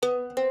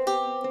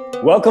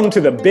Welcome to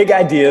the Big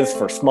Ideas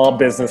for Small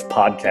Business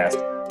podcast,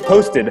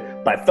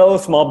 hosted by fellow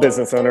small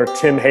business owner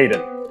Tim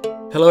Hayden.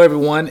 Hello,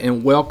 everyone,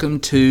 and welcome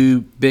to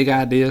Big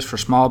Ideas for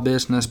Small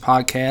Business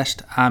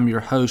podcast. I'm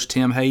your host,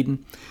 Tim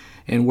Hayden,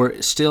 and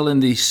we're still in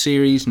the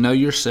series, Know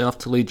Yourself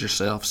to Lead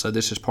Yourself. So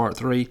this is part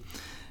 3,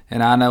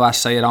 and I know I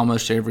say it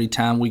almost every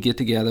time we get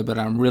together, but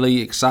I'm really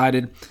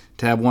excited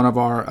to have one of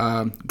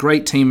our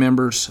great team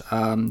members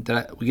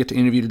that we get to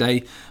interview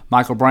today,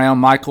 Michael Brown.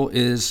 Michael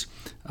is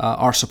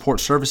our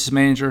support services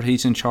manager.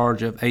 He's in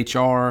charge of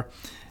HR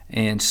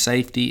and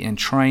safety and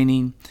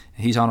training.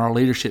 He's on our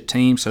leadership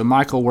team. So,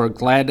 Michael, we're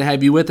glad to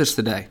have you with us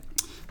today.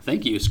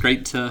 Thank you. It's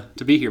great to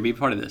be here, be a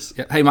part of this.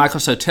 Yeah. Hey, Michael,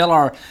 so tell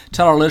our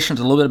listeners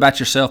a little bit about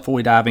yourself before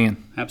we dive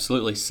in.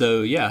 Absolutely.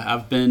 So,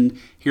 I've been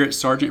here at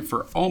Sargent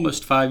for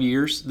almost 5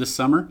 years this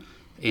summer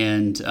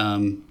and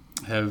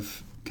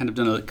have kind of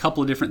done a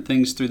couple of different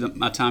things through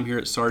my time here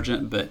at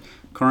Sargent, but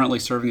currently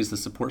serving as the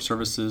support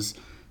services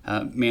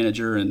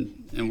manager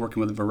and working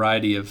with a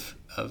variety of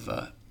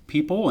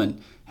people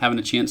and having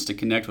a chance to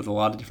connect with a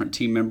lot of different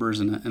team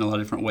members in a lot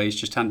of different ways,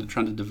 just trying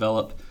to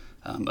develop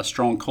a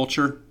strong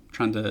culture,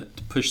 trying to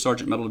push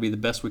Sargent Metal to be the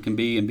best we can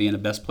be and being the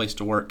best place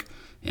to work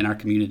in our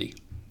community.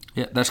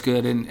 Yeah, that's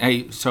good. And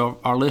hey, so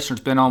our listeners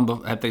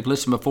if they've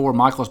listened before,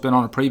 Michael's been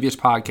on a previous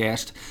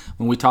podcast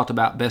when we talked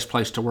about best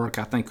place to work.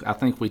 I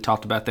think we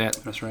talked about that.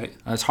 That's right.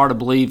 It's hard to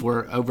believe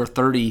we're over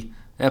 30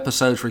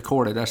 episodes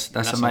recorded. That's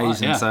amazing. A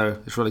lot, yeah. So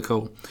it's really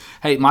cool.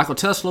 Hey, Michael,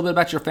 tell us a little bit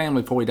about your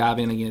family before we dive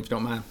in again, if you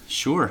don't mind.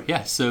 Sure.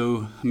 Yeah.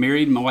 So I'm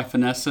married. My wife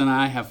Vanessa and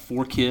I have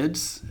 4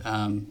 kids.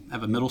 I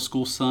have a middle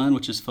school son,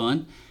 which is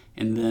fun,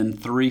 and then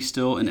 3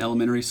 still in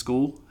elementary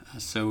school.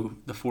 So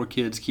the 4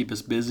 kids keep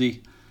us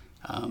busy.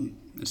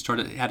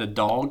 Had a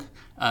dog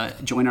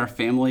join our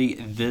family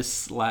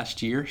this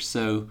last year.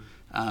 So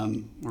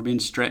we're being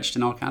stretched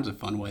in all kinds of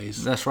fun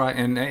ways. That's right.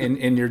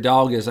 And your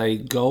dog is a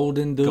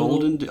golden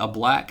doodle? A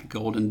black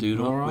golden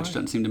doodle, right. Which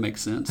doesn't seem to make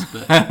sense.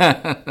 But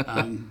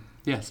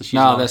so she's a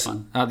lot of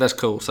fun. That's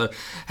cool. So,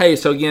 hey,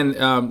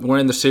 again, we're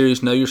in the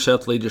series, Know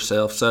Yourself, Lead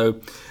Yourself.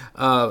 So,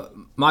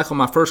 Michael,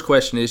 my first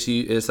question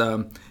is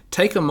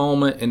take a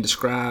moment and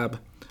describe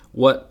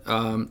what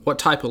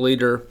type of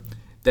leader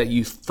that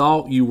you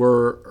thought you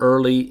were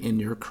early in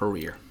your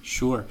career.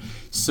 Sure.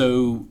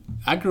 So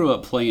I grew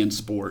up playing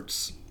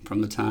sports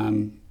from the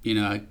time,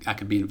 I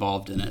could be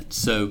involved in it.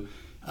 So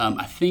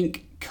I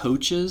think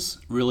coaches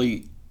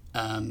really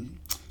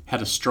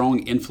had a strong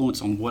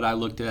influence on what I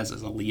looked at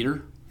as a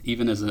leader,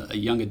 even as a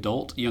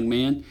young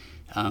man.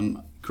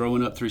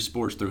 Growing up through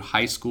sports, through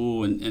high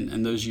school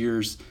and those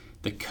years,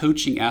 the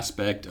coaching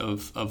aspect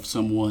of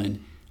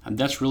someone,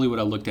 that's really what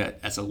I looked at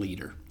as a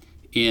leader.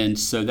 And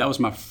so that was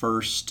my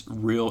first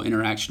real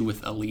interaction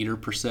with a leader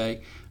per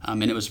se.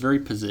 And it was very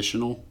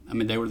positional. I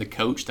mean, they were the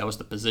coach, that was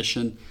the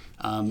position.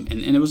 And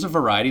it was a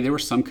variety. There were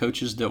some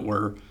coaches that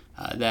were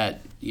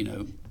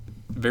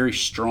very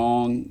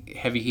strong,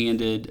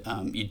 heavy-handed.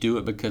 You do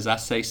it because I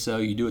say so.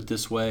 You do it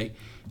this way.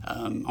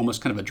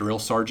 Almost kind of a drill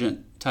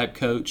sergeant type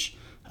coach.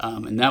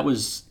 And that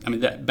was,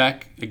 that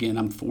back, again,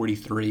 I'm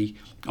 43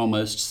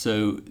 almost.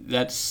 So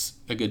that's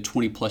a good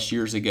 20 plus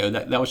years ago.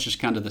 That was just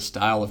kind of the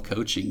style of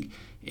coaching.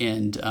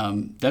 And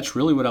that's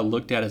really what I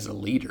looked at as a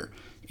leader.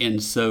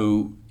 And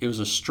so it was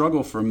a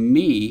struggle for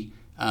me.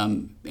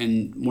 And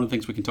one of the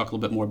things we can talk a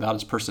little bit more about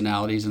is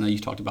personalities. I know you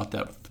talked about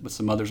that with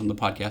some others on the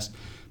podcast.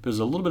 But it was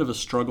a little bit of a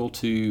struggle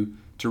to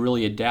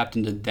really adapt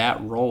into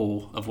that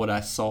role of what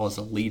I saw as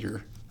a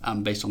leader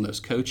based on those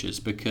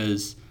coaches,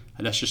 because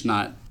that's just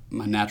not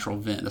my natural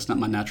vent. That's not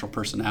my natural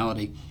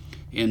personality.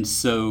 And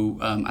so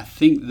I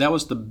think that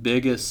was the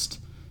biggest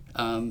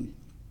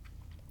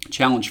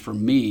challenge for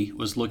me,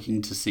 was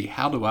looking to see,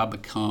 how do I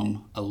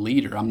become a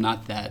leader? I'm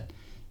not that,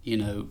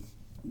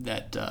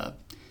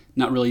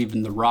 not really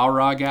even the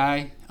rah-rah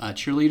guy,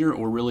 cheerleader,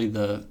 or really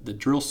the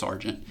drill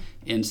sergeant.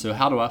 And so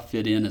how do I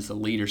fit in as a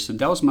leader? So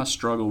that was my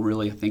struggle,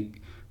 really. I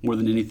think more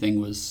than anything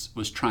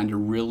was trying to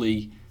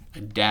really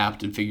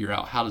adapt and figure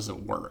out, how does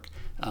it work?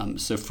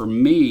 So for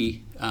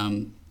me,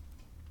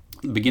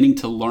 beginning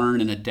to learn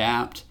and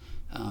adapt,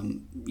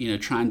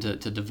 trying to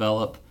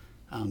develop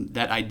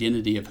that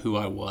identity of who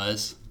I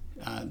was,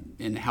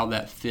 and how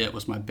that fit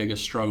was my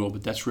biggest struggle.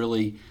 But that's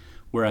really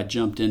where I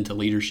jumped into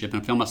leadership.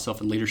 And I found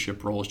myself in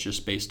leadership roles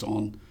just based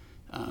on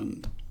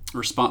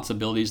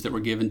responsibilities that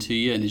were given to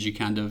you. And as you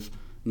kind of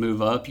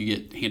move up, you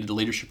get handed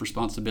leadership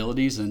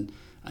responsibilities, and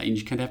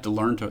you kind of have to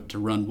learn to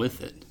run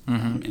with it.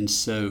 Mm-hmm. And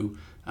so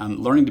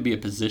learning to be a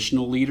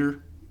positional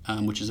leader,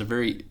 which is a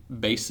very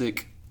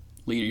basic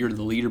leader. You're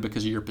the leader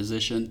because of your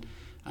position,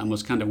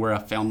 was kind of where I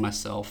found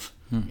myself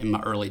in my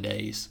early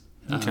days.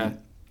 Okay.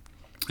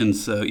 And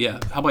so,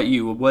 how about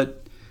you?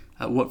 What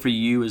for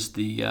you is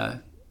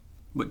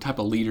what type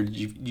of leader do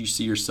you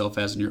see yourself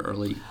as in your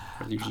early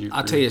years of your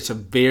I'll career? tell you, it's a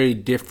very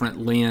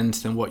different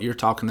lens than what you're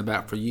talking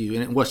about for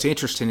you. And what's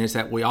interesting is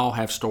that we all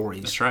have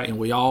stories. That's right. And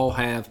we all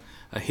have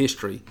a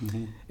history.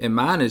 Mm-hmm. And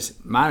mine is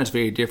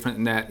very different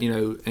in that,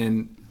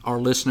 and our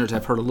listeners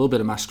have heard a little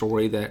bit of my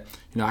story, that,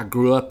 I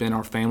grew up in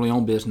our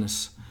family-owned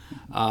business.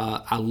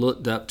 I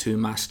looked up to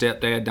my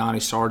stepdad, Donnie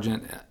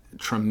Sargent,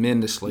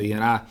 tremendously,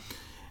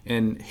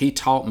 and he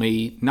taught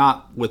me,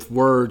 not with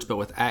words but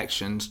with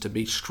actions, to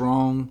be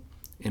strong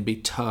and be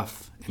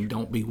tough and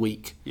don't be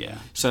weak. Yeah.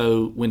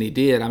 So when he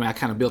did, I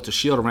kind of built a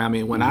shield around me.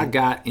 And when I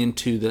got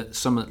into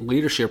some of the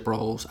leadership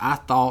roles, I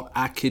thought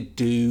I could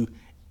do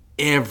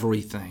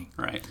everything.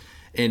 Right.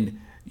 And,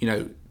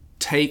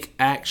 take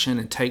action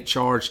and take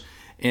charge,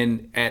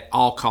 and at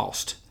all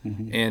cost.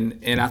 And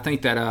I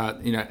think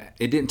that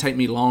it didn't take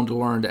me long to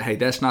learn that, hey,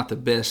 that's not the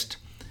best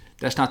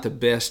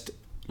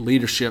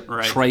leadership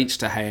traits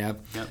to have.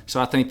 Yep.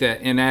 So I think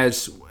that, and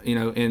as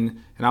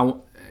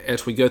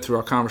as we go through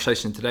our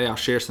conversation today, I'll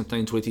share some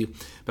things with you.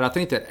 But I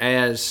think that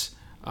as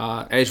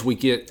we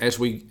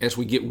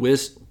get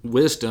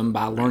wisdom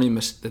by learning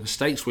the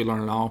mistakes we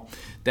learn and all,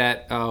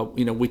 that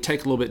we take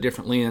a little bit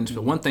different lens.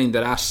 But one thing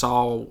that I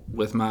saw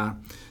with my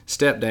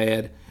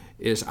stepdad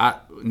is,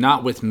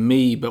 not with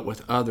me but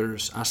with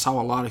others, I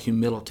saw a lot of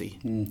humility,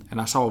 and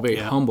I saw a very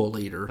humble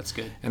leader. That's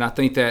good. And I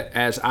think that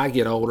as I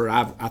get older,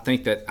 I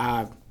think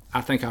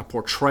I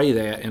portray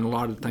that in a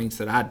lot of the things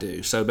that I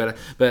do. So, but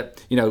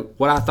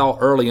what I thought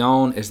early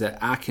on is that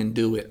I can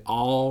do it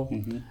all,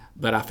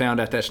 but I found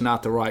out that's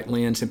not the right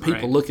lens, and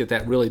people look at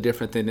that really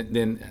different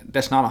than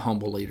that's not a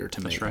humble leader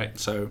to me. That's right.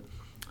 So,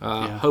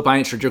 hope I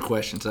answered your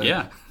question. So.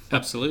 Yeah,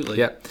 absolutely.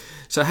 Yeah.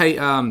 So, hey,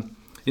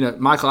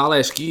 Michael, I'll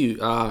ask you,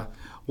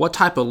 what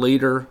type of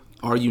leader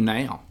are you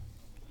now?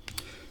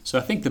 So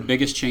I think the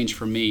biggest change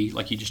for me,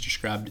 like you just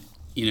described,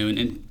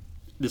 and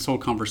this whole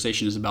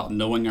conversation is about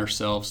knowing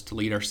ourselves to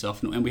lead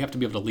ourselves, and we have to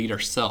be able to lead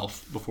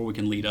ourselves before we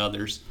can lead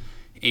others,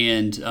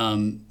 and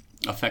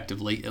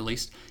effectively at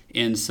least.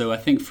 And so I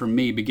think for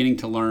me, beginning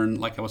to learn,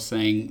 like I was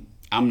saying,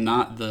 I'm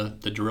not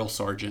the drill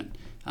sergeant,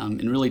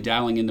 and really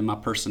dialing into my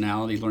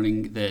personality,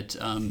 learning that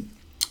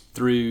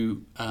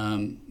through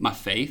my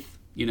faith,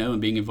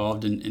 and being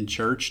involved in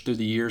church through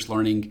the years,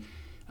 learning,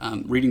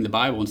 reading the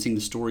Bible and seeing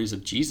the stories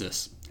of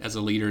Jesus as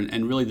a leader,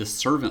 and really the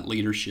servant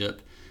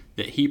leadership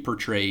that he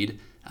portrayed,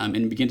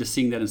 and begin to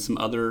seeing that in some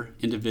other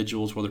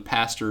individuals, whether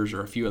pastors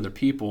or a few other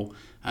people,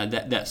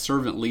 that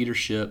servant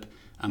leadership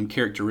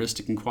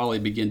characteristic and quality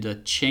begin to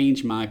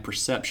change my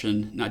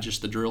perception, not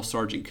just the drill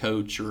sergeant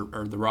coach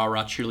or the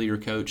rah-rah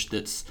cheerleader coach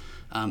that's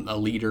a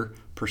leader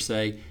per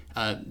se.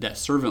 That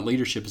servant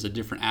leadership is a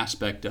different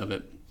aspect of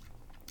it.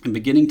 And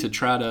beginning to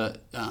try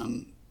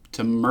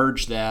to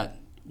merge that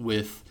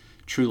with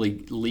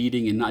truly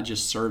leading and not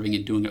just serving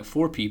and doing it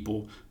for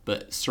people,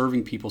 but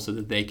serving people so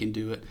that they can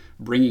do it.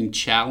 Bringing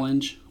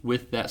challenge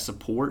with that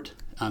support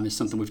is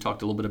something we've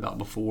talked a little bit about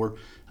before,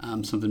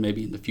 something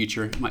maybe in the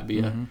future might be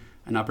an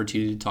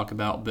opportunity to talk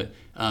about. But,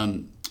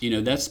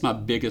 that's my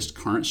biggest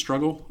current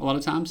struggle a lot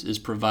of times, is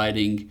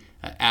providing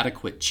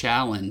adequate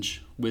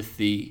challenge with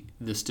the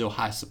still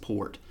high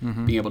support,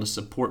 being able to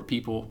support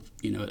people,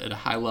 at a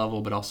high level,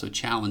 but also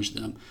challenge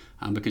them,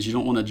 because you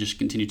don't want to just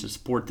continue to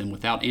support them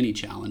without any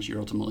challenge. You're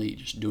ultimately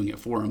just doing it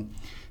for them.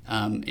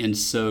 And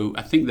so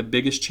I think the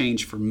biggest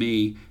change for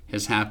me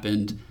has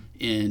happened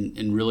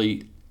in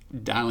really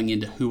dialing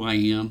into who I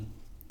am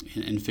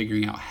and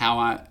figuring out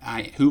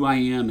who I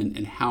am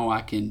and how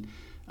I can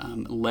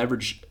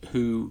leverage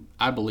who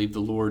I believe the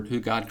Lord, who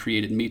God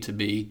created me to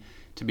be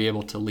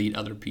able to lead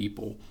other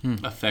people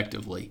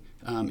effectively.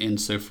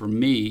 And so for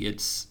me,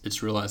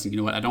 it's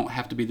realizing, I don't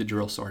have to be the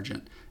drill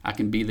sergeant. I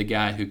can be the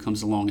guy who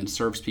comes along and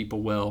serves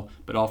people well,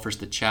 but offers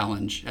the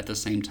challenge at the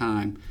same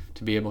time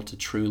to be able to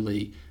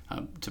truly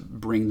to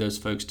bring those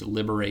folks, to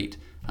liberate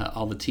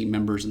all the team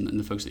members and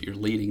the folks that you're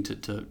leading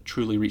to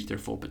truly reach their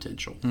full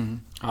potential.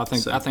 I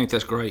think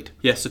that's great.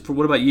 Yeah. So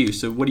what about you?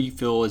 So what do you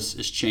feel has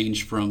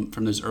changed from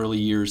those early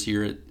years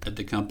here at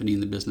the company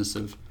and the business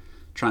of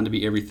trying to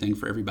be everything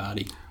for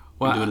everybody?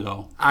 Well, do it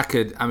all. I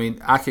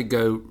could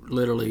go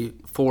literally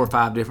 4 or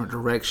 5 different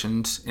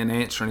directions in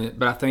answering it,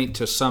 but I think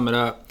to sum it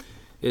up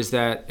is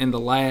that in the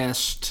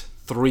last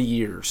 3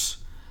 years,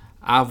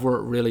 I've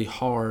worked really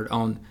hard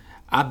on.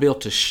 I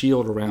built a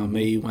shield around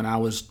me when I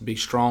was be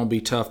strong, be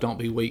tough, don't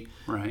be weak.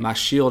 Right. My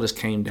shield has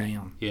came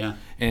down. Yeah.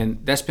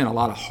 And that's been a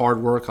lot of hard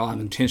work, a lot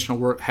of intentional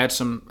work.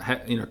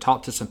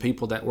 Talked to some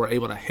people that were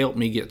able to help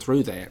me get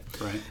through that.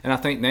 Right. And I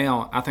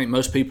think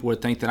most people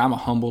would think that I'm a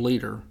humble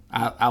leader.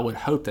 I would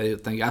hope they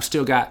would think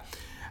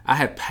I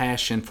have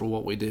passion for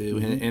what we do,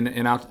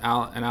 and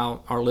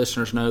our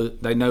listeners know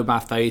my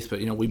faith, but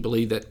we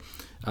believe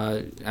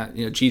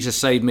that Jesus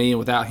saved me, and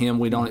without Him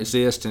we don't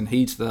exist, and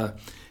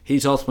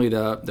He's ultimately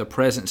the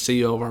present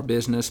CEO of our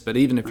business. But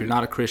even if you're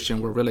not a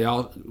Christian, we're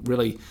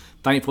really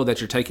thankful that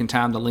you're taking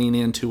time to lean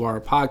into our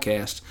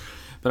podcast.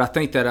 But I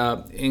think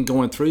that in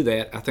going through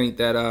that, I think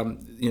that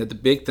the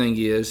big thing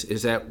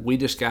is that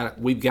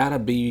we've got to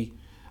be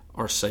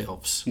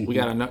ourselves. We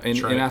got to know,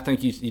 and I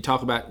think you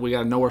talk about we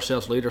got to know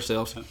ourselves, lead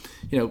ourselves.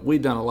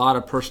 We've done a lot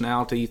of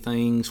personality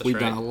things. We've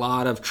done a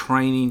lot of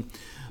training.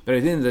 But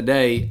at the end of the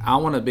day, I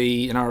want to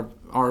be, and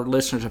our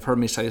listeners have heard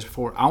me say this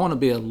before, I want to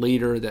be a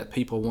leader that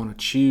people want to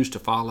choose to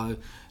follow,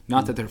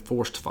 not that they're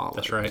forced to follow.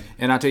 That's right.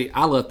 And I tell you,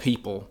 I love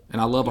people, and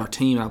I love our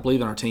team, and I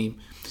believe in our team.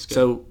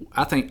 So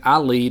I think I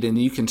lead,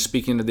 and you can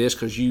speak into this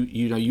because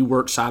you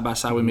work side by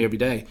side with me every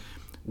day.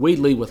 We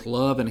lead with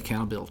love and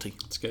accountability.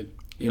 That's good.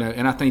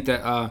 And I think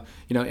that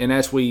and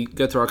as we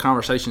go through our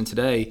conversation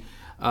today,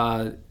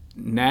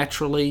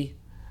 naturally,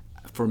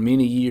 for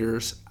many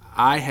years,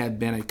 I have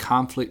been a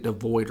conflict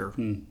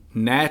avoider.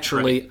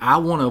 Naturally, I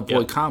want to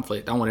avoid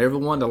conflict. I want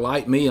everyone to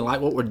like me and like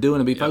what we're doing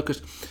and be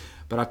focused.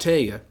 But I tell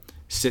you,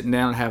 sitting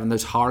down and having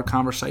those hard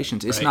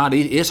conversations, it's not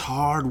easy. It's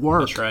hard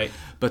work. That's right.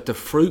 But the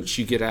fruits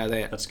you get out of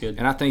that. That's good.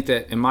 And I think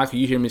that, and Michael,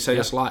 you hear me say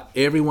this a lot,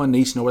 everyone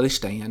needs to know where they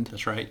stand.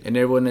 That's right. And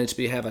everyone needs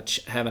to have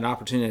an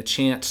opportunity, a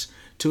chance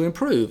to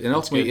improve. And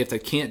ultimately, if they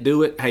can't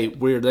do it, hey,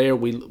 we're there.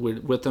 We're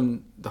with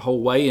them the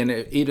whole way. And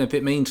even if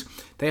it means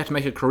they have to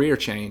make a career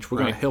change, we're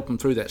going to help them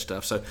through that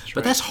stuff. So,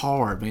 but that's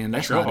hard, man.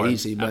 That's not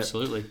easy. But,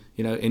 absolutely.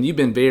 And you've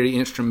been very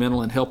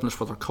instrumental in helping us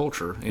with our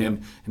culture.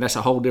 And that's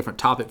a whole different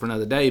topic for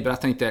another day. But I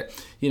think that,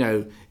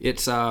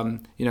 it's,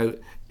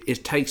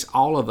 it takes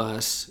all of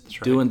us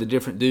doing the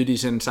different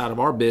duties inside of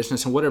our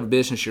business and whatever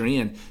business you're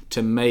in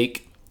to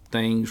make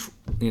things,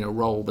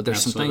 roll. But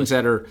there's some things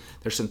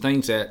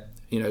that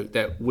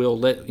that we'll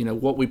let,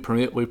 what we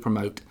permit, we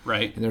promote.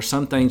 Right. And there's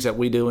some things that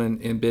we do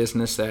in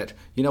business that,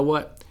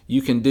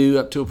 you can do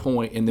up to a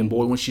point, and then,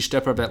 boy, once you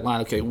step up that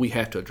line, okay, we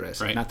have to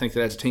address it. And I think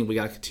that as a team, we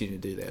got to continue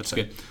to do that. That's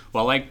good.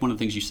 Well, I like one of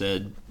the things you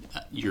said,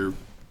 you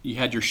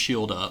had your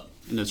shield up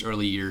in those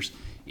early years.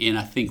 And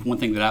I think one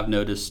thing that I've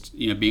noticed,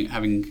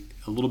 having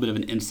a little bit of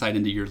an insight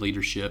into your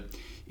leadership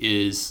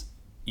is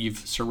you've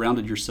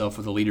surrounded yourself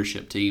with a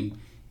leadership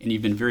team, and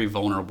you've been very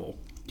vulnerable.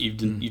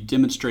 You've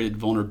demonstrated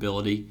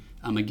vulnerability.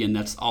 Again,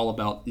 that's all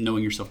about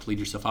knowing yourself to lead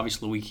yourself.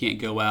 Obviously, we can't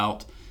go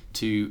out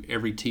to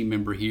every team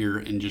member here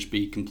and just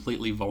be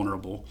completely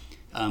vulnerable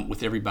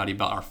with everybody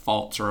about our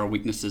faults or our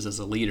weaknesses as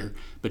a leader.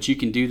 But you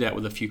can do that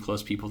with a few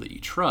close people that you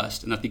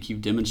trust, and I think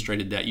you've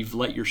demonstrated that. You've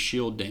let your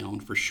shield down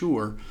for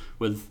sure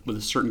with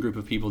a certain group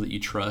of people that you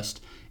trust,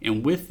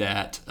 and with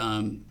that,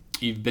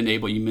 you've been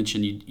able. You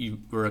mentioned you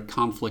were a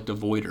conflict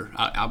avoider.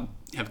 I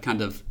have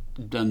kind of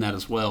done that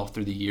as well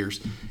through the years,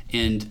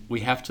 and we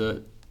have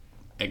to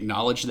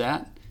acknowledge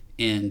that.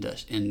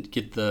 And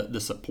get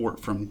the support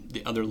from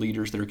the other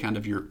leaders that are kind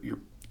of your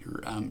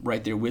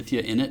right there with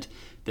you in it,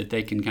 that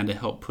they can kind of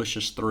help push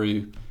us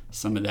through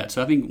some of that.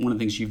 So I think one of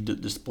the things you've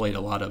displayed a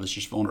lot of is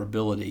just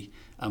vulnerability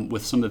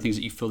with some of the things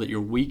that you feel that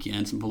you're weak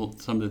in, some of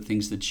the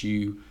things that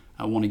you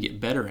want to get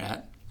better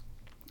at.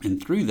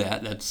 And through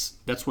that,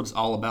 that's what it's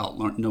all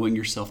about, knowing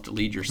yourself to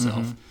lead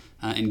yourself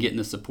and getting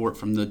the support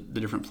from the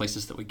different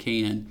places that we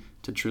can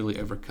to truly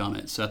overcome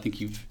it. So I think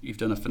you've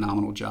done a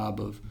phenomenal job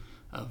of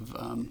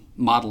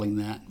modeling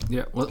that.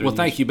 Yeah, well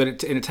thank you.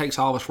 But it takes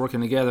all of us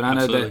working together. And I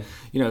know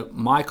that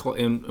Michael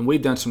and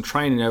we've done some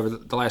training over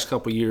the last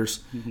couple of years,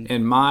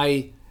 and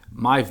my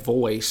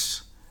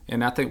voice.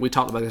 And I think we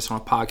talked about this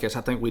on a podcast.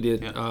 I think we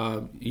did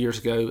years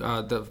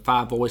ago. The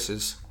 5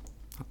 voices.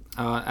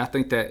 I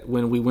think that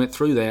when we went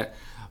through that,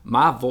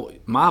 my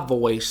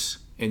voice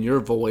and your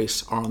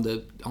voice are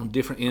on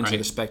different ends of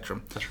the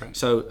spectrum. That's right.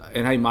 So,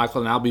 and hey,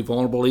 Michael, and I'll be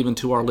vulnerable even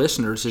to our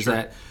listeners, is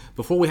that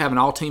before we have an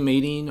all-team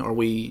meeting or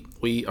we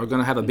are going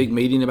to have a big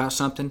meeting about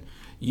something,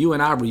 you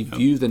and I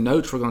review the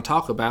notes we're going to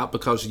talk about,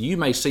 because you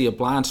may see a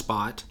blind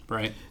spot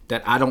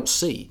that I don't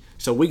see.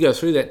 So we go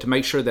through that to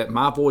make sure that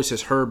my voice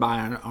is heard by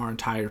our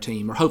entire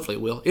team, or hopefully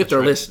it will, if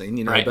they're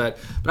listening. But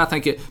I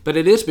think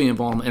it is being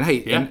vulnerable. And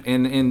hey,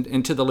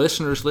 and to the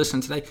listeners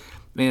listening today,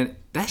 man,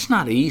 that's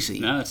not easy.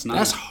 No, it's not.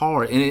 That's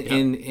hard.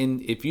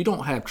 And if you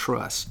don't have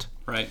trust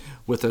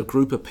with a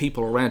group of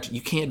people around you,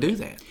 you can't do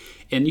that.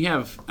 And you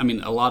have,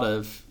 a lot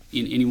of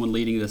anyone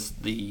leading this,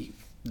 the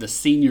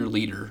senior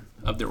leader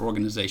of their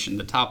organization,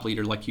 the top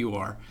leader like you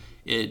are,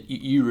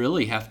 you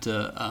really have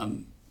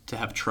to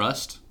have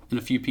trust in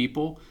a few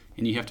people,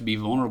 and you have to be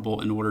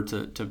vulnerable in order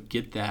to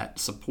get that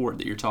support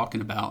that you're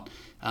talking about,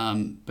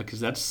 because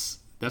that's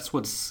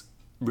what's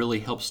really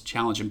helps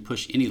challenge and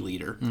push any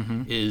leader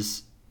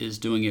is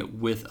doing it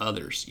with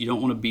others. You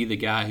don't want to be the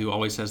guy who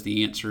always has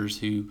the answers,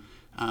 who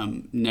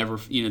never,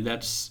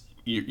 that's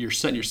you're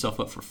setting yourself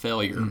up for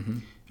failure.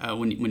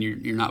 When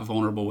you're not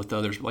vulnerable with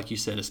others. Like you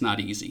said, it's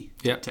not easy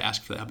to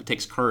ask for that. It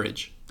takes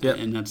courage,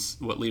 and that's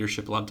what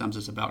leadership a lot of times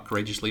is about,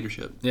 courageous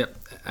leadership. Yep,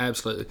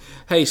 absolutely.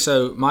 Hey,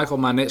 so Michael,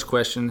 my next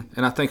question,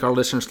 and I think our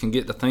listeners can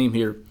get the theme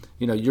here.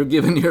 You're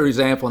giving your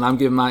example, and I'm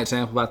giving my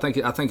example, but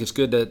I think it's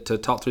good to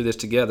talk through this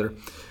together.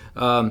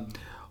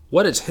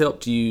 What has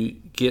helped you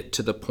get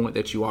to the point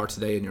that you are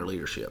today in your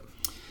leadership?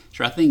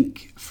 Sure. I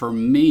think for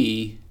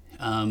me,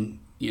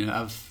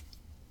 I've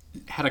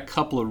had a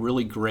couple of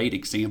really great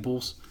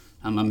examples.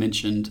 I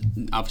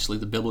mentioned, obviously,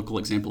 the biblical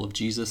example of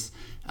Jesus,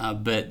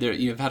 but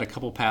you've had a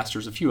couple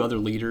pastors, a few other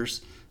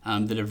leaders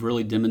that have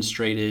really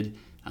demonstrated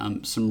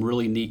some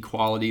really neat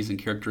qualities and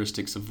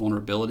characteristics of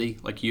vulnerability,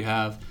 like you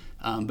have,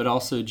 but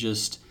also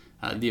just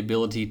the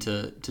ability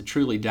to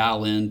truly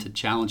dial in, to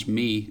challenge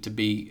me to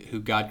be who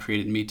God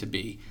created me to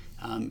be.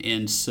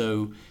 And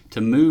so to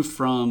move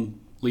from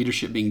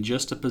leadership being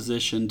just a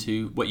position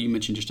to what you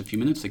mentioned just a few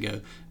minutes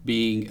ago,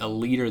 being a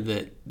leader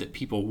that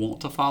people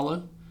want to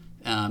follow.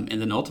 And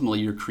then ultimately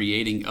you're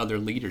creating other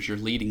leaders, you're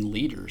leading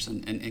leaders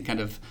and kind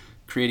of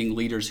creating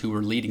leaders who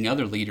are leading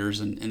other leaders,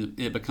 and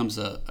it becomes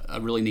a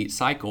really neat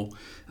cycle.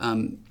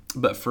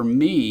 But for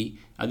me,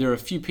 there are a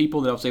few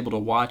people that I was able to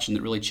watch and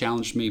that really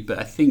challenged me, but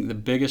I think the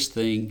biggest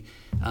thing,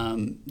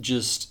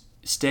 just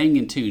staying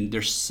in tune.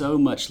 There's so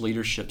much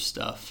leadership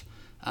stuff,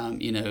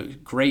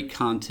 great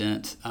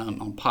content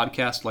on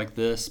podcasts like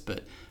this,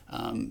 but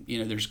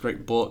there's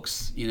great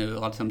books. A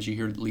lot of times you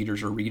hear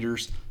leaders or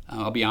readers.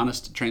 I'll be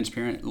honest,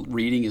 transparent,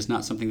 reading is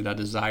not something that I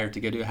desire to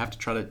go do. I have to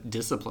try to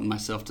discipline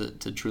myself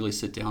to truly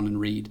sit down and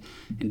read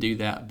and do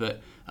that.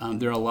 But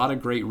there are a lot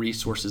of great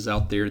resources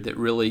out there that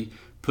really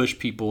push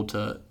people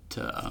to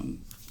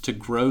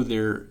grow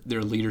their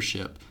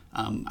leadership.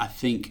 I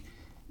think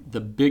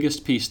the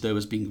biggest piece, though,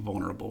 is being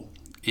vulnerable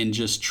and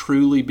just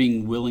truly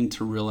being willing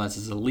to realize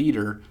as a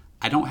leader,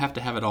 I don't have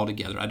to have it all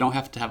together. I don't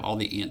have to have all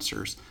the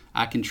answers.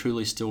 I can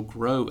truly still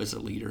grow as a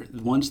leader.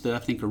 The ones that I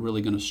think are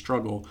really going to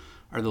struggle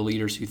are the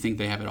leaders who think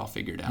they have it all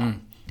figured out.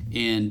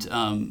 And,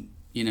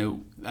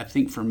 I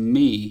think for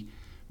me,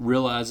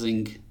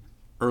 realizing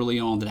early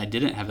on that I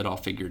didn't have it all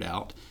figured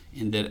out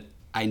and that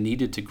I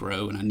needed to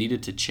grow and I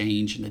needed to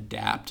change and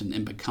adapt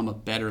and become a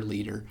better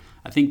leader,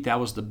 I think that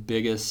was the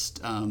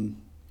biggest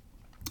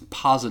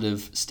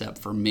positive step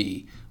for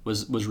me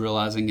was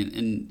realizing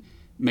and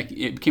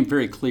it became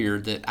very clear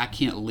that I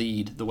can't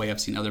lead the way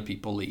I've seen other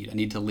people lead. I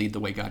need to lead the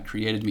way God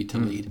created me to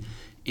lead,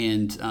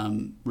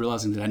 and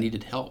realizing that I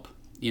needed help,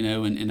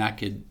 and I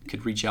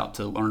could reach out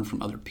to learn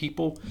from other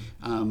people.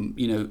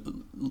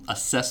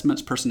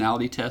 Assessments,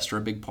 personality tests are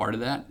a big part of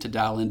that, to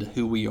dial into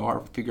who we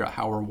are, figure out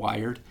how we're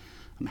wired,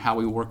 how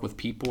we work with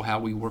people, how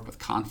we work with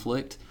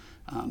conflict,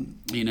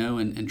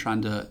 and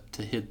trying to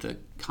hit the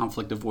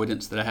conflict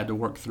avoidance that I had to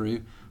work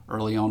through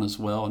early on as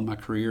well in my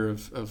career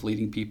of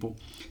leading people.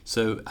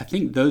 So I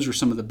think those are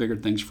some of the bigger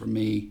things for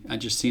me. I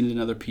just seen it in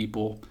other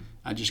people.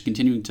 I just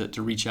continuing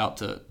to reach out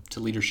to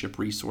leadership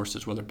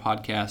resources, whether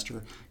podcasts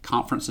or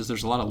conferences.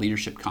 There's a lot of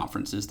leadership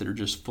conferences that are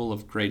just full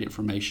of great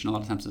information. A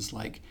lot of times it's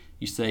like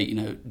you say,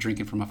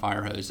 drinking from a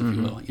fire hose, if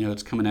you will.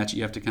 It's coming at you.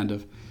 You have to kind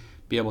of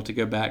be able to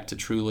go back to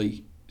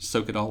truly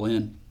soak it all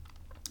in.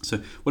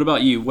 So what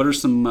about you? What are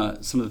some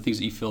of the things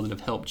that you feel that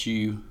have helped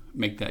you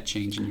make that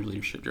change in your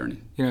leadership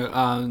journey?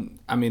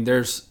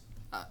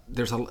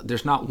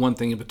 There's not one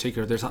thing in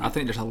particular. I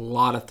think there's a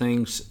lot of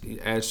things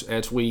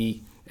as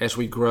we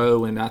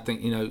grow, and I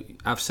think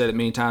I've said it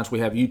many times. We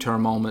have U-turn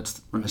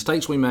moments,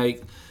 mistakes we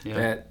make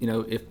that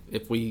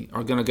if we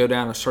are going to go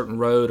down a certain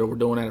road or we're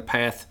doing at a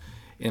path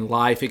in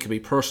life, it could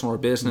be personal or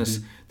business,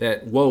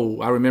 that,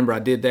 I remember I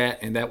did that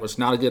and that was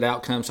not a good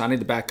outcome, so I need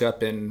to back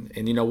up and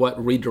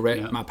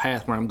redirect my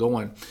path where I'm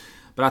going.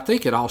 But I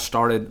think it all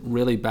started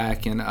really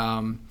back in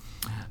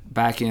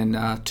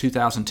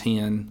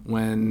 2010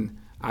 when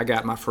I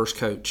got my first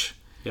coach.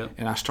 Yep.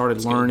 And I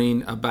started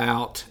learning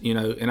about,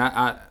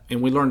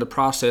 and we learned the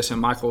process,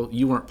 and Michael,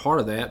 you weren't part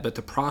of that, but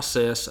the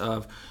process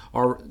of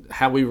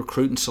how we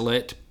recruit and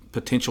select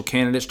potential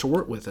candidates to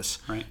work with us.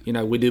 Right.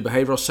 We do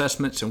behavioral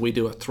assessments and we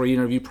do a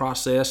 3-interview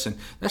process, and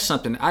that's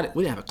something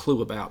we didn't have a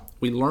clue about.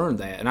 We learned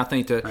that, and I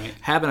think that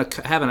having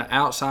an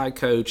outside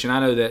coach, and I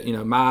know that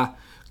my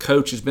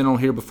coach has been on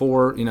here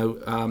before.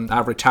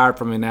 I've retired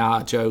from him now.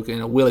 I joke.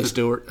 Willie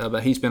Stewart,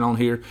 but he's been on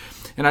here,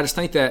 and I just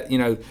think that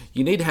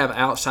you need to have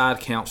outside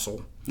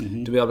counsel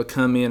to be able to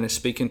come in and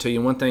speak into you.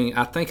 One thing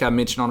I think I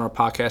mentioned on our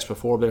podcast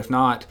before, but if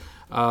not,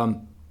 at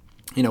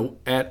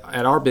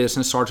our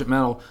business, Sergeant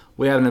Metal,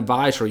 we have an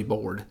advisory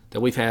board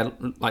that we've had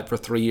for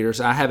 3 years.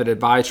 I have an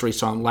advisory,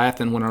 so I'm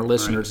laughing when our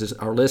listeners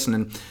are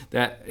listening,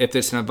 that if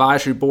it's an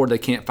advisory board, they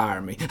can't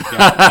fire me. Yeah,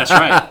 that's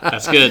right.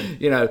 That's good.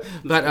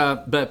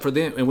 But for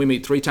them, and we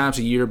meet 3 times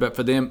a year, but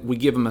for them, we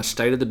give them a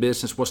state of the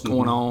business, what's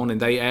going on,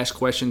 and they ask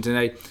questions,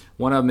 and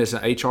one of them is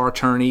an HR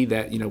attorney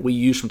that we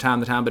use from time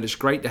to time, but it's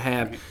great to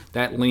have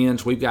that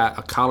lens. We've got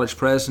a college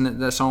president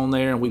that's on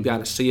there, and we've got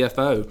a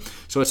CFO.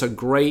 So it's a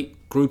great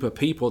group of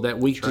people that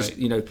we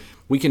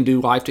we can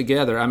do life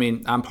together. I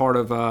mean, I'm part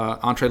of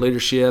Entre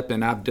Leadership,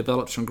 and I've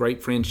developed some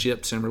great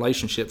friendships and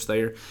relationships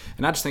there.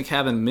 And I just think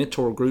having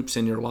mentor groups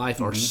in your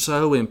life are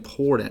so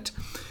important.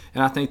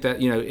 And I think that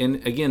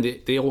and again,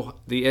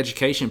 the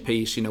education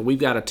piece. We've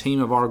got a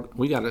team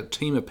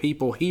of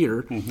people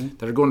here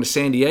that are going to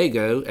San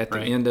Diego at the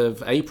end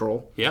of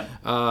April. Yeah.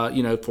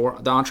 For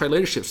the Entre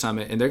Leadership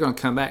Summit, and they're going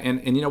to come back.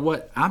 And you know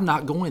what? I'm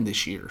not going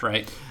this year.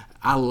 Right.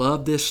 I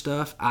love this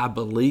stuff. I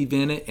believe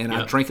in it, and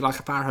I drink it like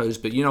a fire hose.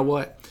 But you know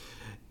what?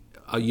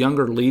 A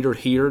younger leader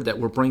here that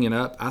we're bringing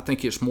up, I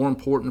think it's more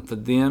important for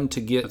them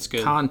to get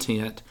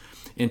content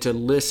and to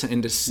listen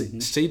and to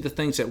see the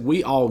things that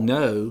we all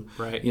know.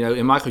 Right.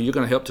 And Michael, you're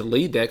going to help to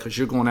lead that because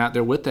you're going out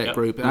there with that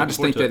group. And I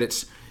just think that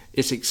it's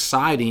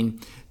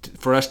exciting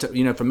for us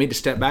to, for me to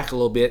step back a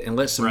little bit and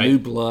let some new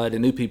blood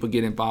and new people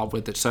get involved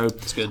with it. So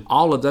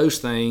all of those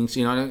things,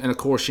 and of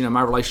course,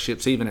 my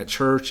relationships even at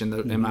church and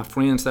and my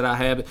friends that I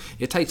have,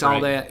 it takes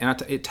all that,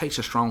 and it takes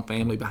a strong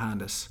family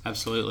behind us.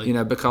 Absolutely.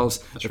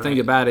 Because the thing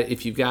about it,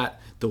 if you've got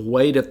the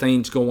weight of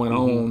things going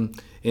on,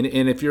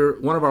 and if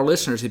you're one of our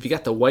listeners, if you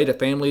got the weight of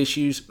family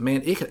issues,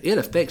 man, it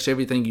affects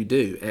everything you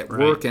do at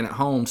work and at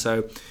home.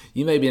 So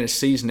you may be in a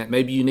season that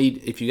maybe you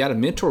need, if you got a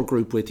mentor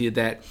group with you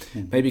that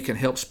maybe can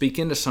help speak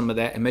into some of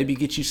that and maybe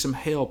get you some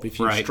help if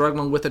you're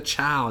struggling with a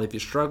child, if you're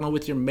struggling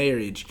with your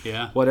marriage,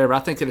 whatever. I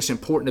think that it's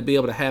important to be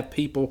able to have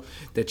people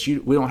that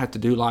we don't have to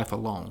do life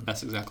alone.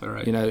 That's exactly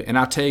right. And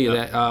I tell you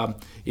that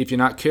if you're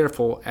not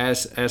careful,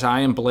 as I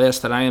am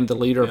blessed that I am the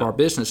leader of our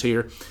business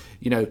here,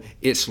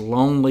 it's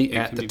lonely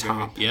at the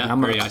top.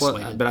 Very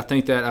isolated. But I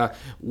think that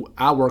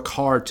I work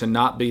hard to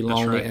not be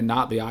lonely and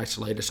not be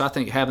isolated. So I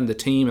think having the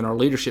team and our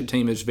leadership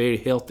team is very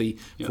healthy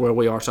for where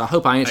we are. So I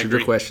hope I answered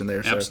your question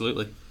there.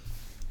 Absolutely.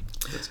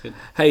 That's good.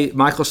 Hey,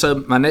 Michael,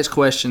 so my next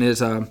question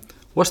is,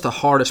 what's the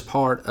hardest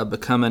part of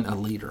becoming a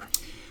leader?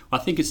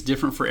 Well, I think it's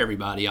different for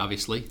everybody,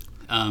 obviously.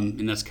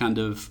 And that's kind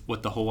of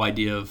what the whole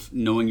idea of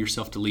knowing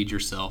yourself to lead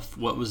yourself.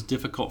 What was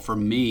difficult for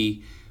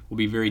me will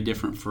be very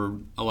different for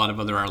a lot of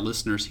our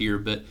listeners here.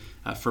 But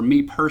for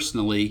me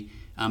personally,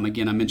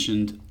 again, I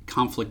mentioned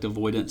conflict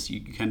avoidance.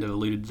 You kind of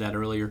alluded to that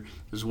earlier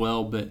as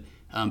well. But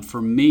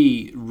for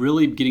me,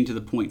 really getting to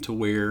the point to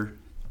where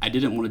I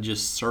didn't want to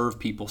just serve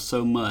people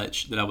so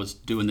much that I was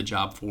doing the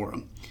job for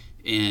them.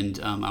 And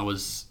I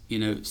was,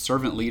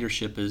 servant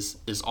leadership is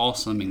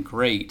awesome and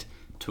great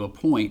to a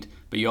point,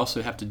 but you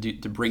also have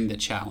to bring the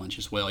challenge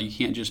as well. You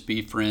can't just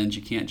be friends.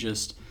 You can't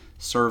just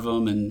serve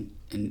them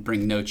and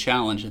bring no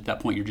challenge. At that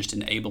point, you're just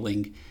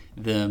enabling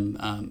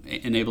them,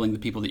 enabling the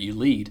people that you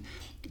lead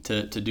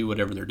to do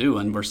whatever they're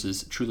doing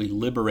versus truly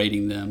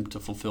liberating them to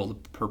fulfill the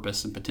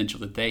purpose and potential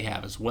that they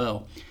have as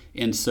well.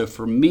 And so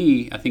for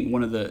me, I think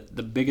one of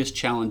the biggest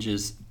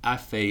challenges I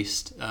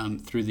faced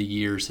through the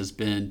years has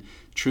been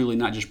truly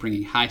not just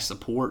bringing high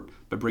support,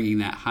 but bringing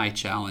that high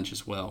challenge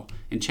as well.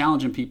 And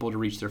challenging people to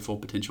reach their full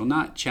potential,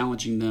 not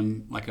challenging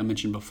them, like I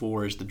mentioned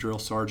before, as the drill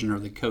sergeant or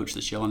the coach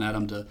that's yelling at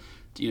them to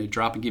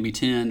drop and give me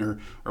 10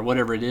 or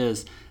whatever it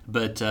is,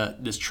 but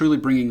this truly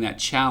bringing that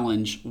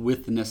challenge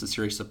with the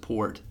necessary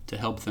support to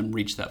help them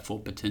reach that full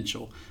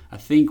potential. I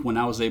think when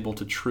I was able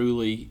to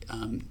truly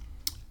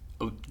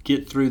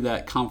get through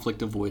that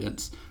conflict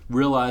avoidance,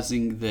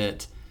 realizing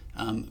that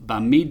by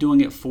me doing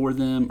it for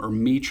them or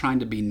me trying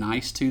to be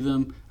nice to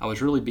them, I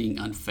was really being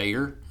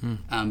unfair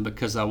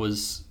because I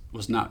was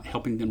not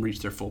helping them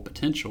reach their full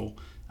potential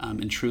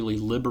and truly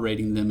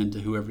liberating them into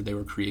whoever they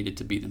were created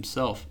to be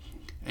themselves.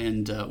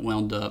 And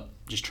wound up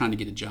just trying to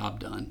get a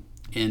job done.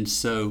 And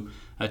so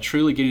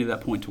truly getting to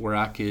that point to where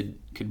I could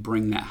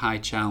bring that high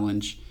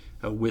challenge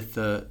with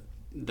the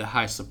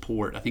high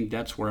support, I think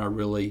that's where I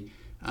really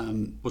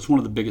was one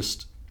of the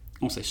biggest, I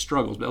won't say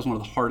struggles, but that was one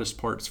of the hardest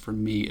parts for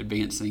me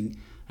advancing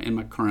in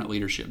my current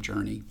leadership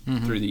journey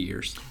through the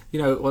years.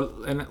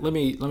 And let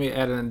me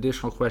add an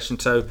additional question.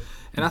 So,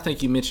 and I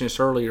think you mentioned this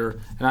earlier,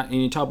 and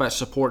you talk about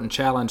support and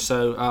challenge.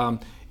 So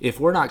if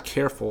we're not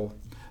careful,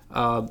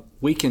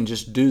 we can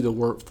just do the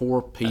work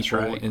for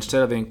people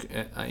instead of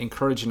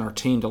encouraging our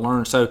team to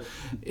learn. So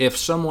if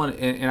someone,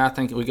 and I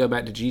think we go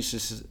back to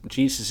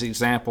Jesus'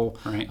 example,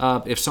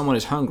 if someone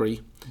is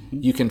hungry,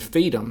 you can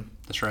feed them.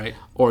 That's right.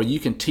 Or you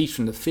can teach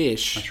them to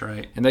fish. That's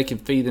right. And they can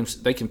feed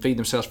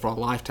themselves for a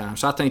lifetime.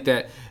 So I think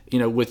that,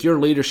 with your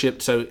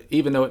leadership, so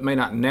even though it may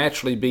not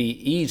naturally be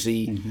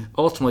easy,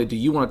 ultimately, do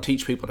you want to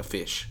teach people to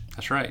fish?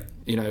 That's right.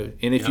 And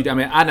if you,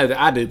 I know that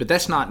I do, but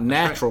that's not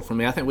natural for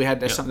me. I think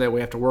that's something that we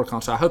have to work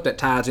on. So I hope that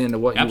ties into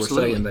what you were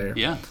saying there.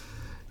 Yeah.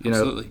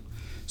 Absolutely.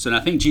 So and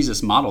I think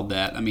Jesus modeled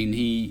that. I mean,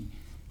 he,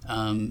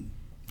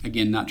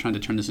 again, not trying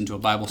to turn this into a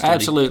Bible study.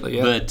 Absolutely,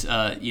 yeah. But,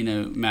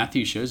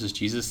 Matthew shows us,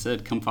 Jesus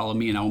said, come follow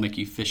me and I will make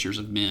you fishers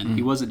of men.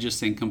 He wasn't just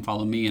saying, come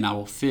follow me and I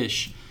will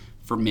fish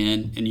for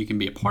men, and you can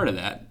be a part of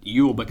that.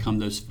 You will become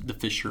the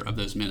fisher of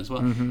those men as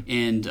well.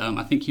 And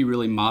I think he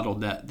really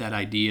modeled that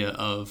idea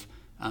of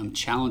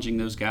challenging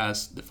those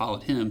guys that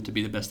followed him to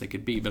be the best they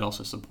could be, but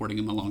also supporting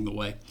them along the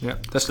way. Yeah,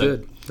 that's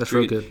good. That's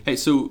real good. Hey,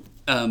 so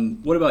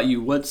what about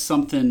you? What's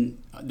something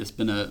that's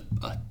been a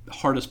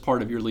hardest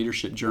part of your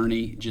leadership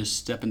journey, just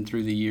stepping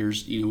through the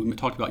years? We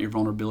talked about your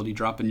vulnerability,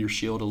 dropping your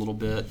shield a little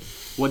bit.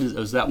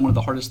 Is that one of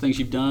the hardest things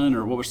you've done,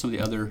 or what were some of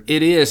the other?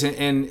 It is,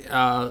 and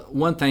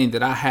one thing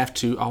that I have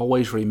to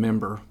always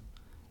remember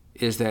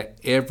is that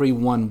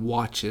everyone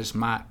watches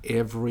my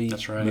every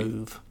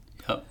move.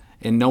 Yep.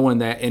 And knowing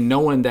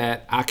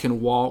that I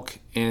can walk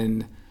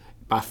in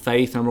by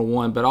faith, number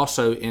one, but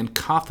also in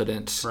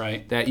confidence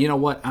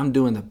that I'm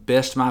doing the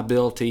best of my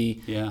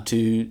ability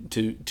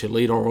to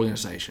lead our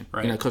organization.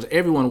 Because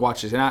everyone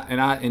watches, and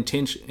I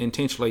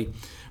intentionally,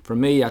 for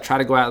me, I try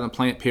to go out in the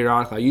plant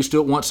periodically. I used to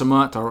do it once a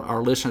month.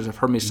 Our listeners have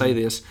heard me say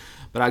this,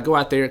 but I go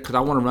out there because I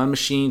want to run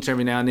machines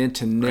every now and then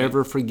to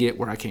never forget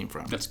where I came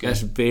from. That's good.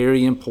 That's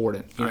very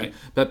important. You know?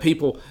 But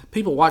people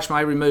watch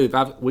my every move.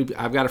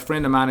 I've got a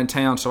friend of mine in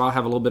town, so I'll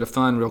have a little bit of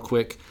fun real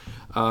quick.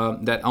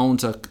 That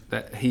owns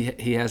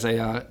he has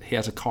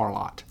a car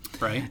lot.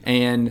 Right.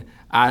 And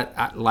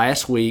I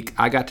last week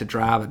I got to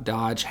drive a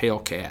Dodge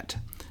Hellcat.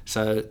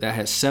 So that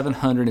has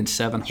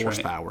 707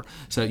 horsepower. Right.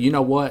 So you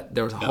know what?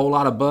 There was a whole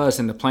lot of buzz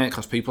in the plant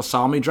because people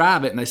saw me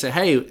drive it and they said,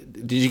 "Hey,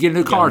 did you get a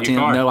new car, Tim?"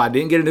 No, I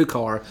didn't get a new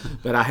car,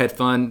 but I had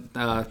fun.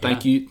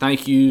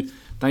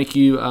 Thank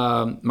you,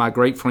 my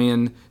great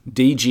friend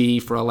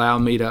DG, for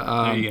allowing me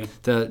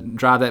to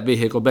drive that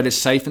vehicle. But it's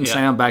safe and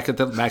sound back at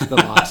the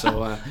lot.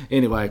 So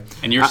anyway,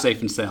 and you're safe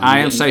and sound. I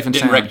am safe and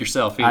sound. Didn't wreck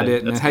yourself either. I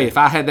didn't. And hey, if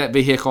I had that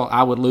vehicle,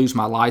 I would lose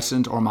my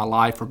license or my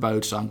life or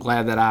both. So I'm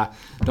glad that I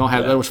don't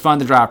have. It was fun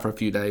to drive for a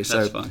few days.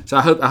 That's fun. So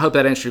I hope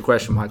that answered your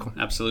question, Michael.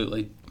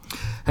 Absolutely.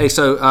 Hey,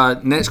 so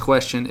next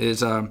question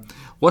is,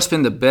 what's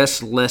been the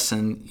best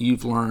lesson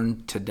you've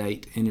learned to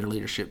date in your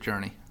leadership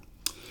journey?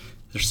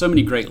 There's so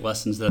many great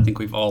lessons that I think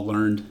we've all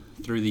learned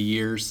through the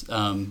years.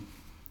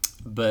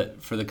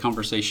 But for the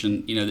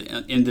conversation,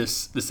 in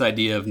this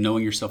idea of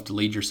knowing yourself to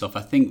lead yourself,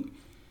 I think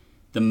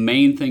the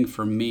main thing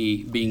for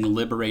me, being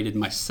liberated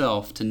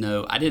myself, to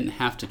know I didn't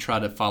have to try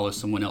to follow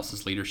someone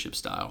else's leadership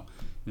style.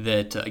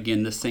 That,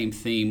 again, the same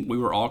theme, we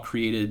were all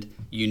created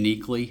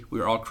uniquely. We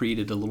were all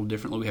created a little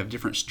differently. We have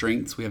different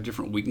strengths. We have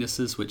different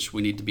weaknesses, which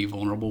we need to be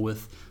vulnerable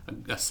with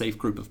a safe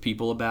group of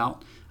people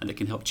about, and that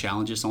can help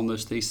challenge us on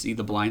those things, see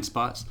the blind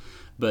spots.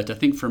 But I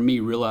think for me,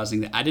 realizing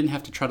that I didn't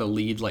have to try to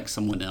lead like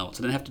someone else.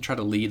 I didn't have to try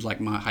to lead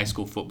like my high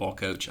school football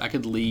coach. I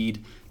could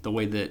lead the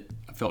way that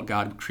I felt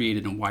God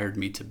created and wired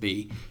me to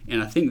be.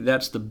 And I think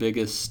that's the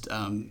biggest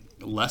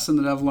lesson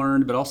that I've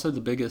learned, but also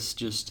the biggest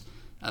just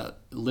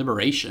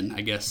liberation,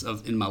 I guess,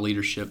 in my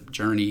leadership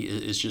journey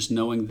is just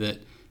knowing that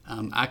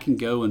I can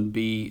go and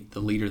be the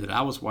leader that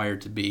I was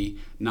wired to be,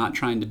 not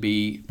trying to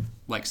be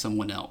like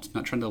someone else,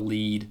 not trying to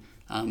lead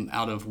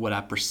out of what I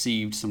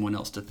perceived someone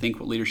else to think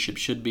what leadership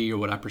should be or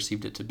what I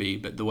perceived it to be,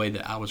 but the way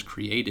that I was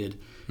created,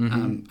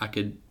 I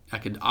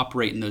could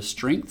operate in those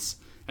strengths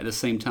at the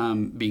same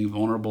time being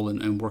vulnerable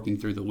and working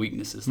through the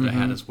weaknesses that I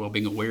had as well,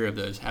 being aware of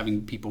those,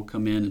 having people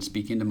come in and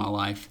speak into my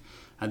life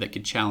that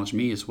could challenge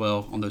me as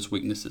well on those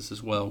weaknesses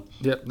as well.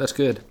 Yep, that's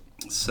good.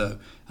 So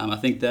I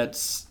think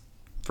that's,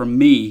 for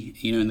me,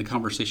 in the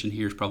conversation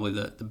here is probably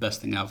the best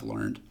thing I've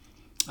learned.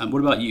 What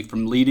about you?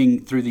 From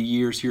leading through the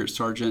years here at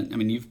Sargent, I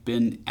mean, you've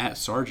been at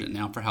Sargent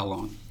now for how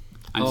long?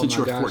 Since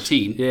you were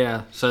 14.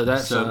 Yeah, so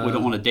that's... So we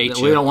don't want to date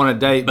you. We don't want to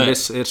date, but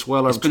it's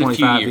well over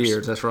 25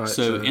 years. That's right.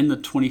 So in the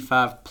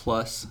 25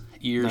 plus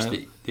years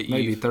that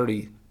maybe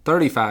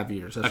 35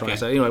 years. That's right.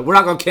 So anyway, we're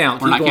not going to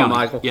count. We're not counting,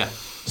 Michael. Yeah.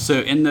 So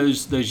in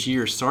those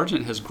years,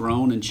 Sargent has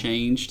grown and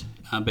changed,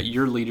 but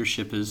your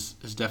leadership has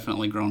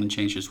definitely grown and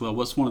changed as well.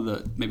 What's one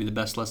of maybe the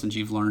best lessons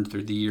you've learned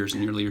through the years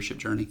in your leadership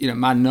journey?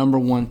 My number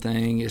one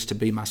thing is to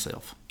be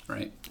myself.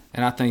 Right.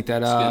 And I think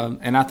that,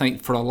 and I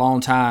think for a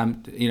long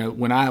time,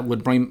 when I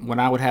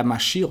would have my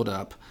shield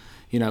up,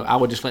 I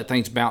would just let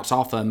things bounce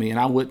off of me, and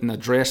I wouldn't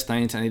address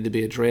things that need to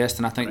be addressed.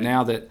 And I think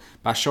now that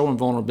by showing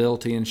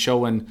vulnerability and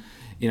showing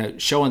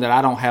that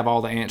I don't have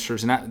all the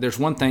answers, and there's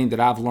one thing that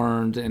I've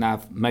learned, and I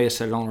may have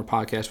said it on our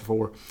podcast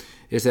before,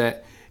 is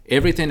that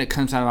everything that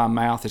comes out of my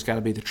mouth has got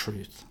to be the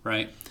truth.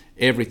 Right.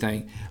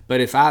 Everything. But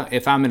if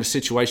I'm in a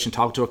situation,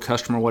 talk to a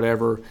customer or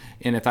whatever,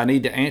 and if I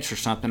need to answer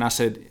something, I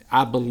said,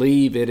 I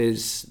believe it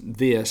is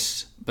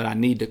this, but I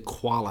need to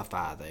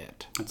qualify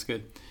that. That's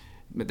good.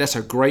 But that's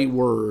a great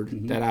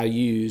word that I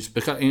use,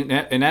 because in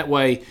that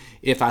way,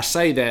 if I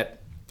say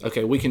that,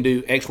 okay, we can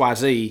do X, Y,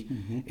 Z,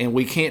 and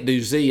we can't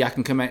do Z, I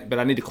can come out, but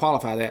I need to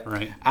qualify that.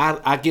 Right.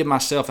 I give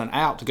myself an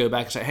out to go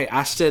back and say, hey,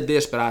 I said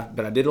this, but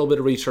I did a little bit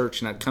of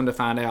research, and I'd come to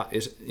find out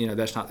is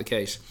that's not the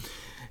case.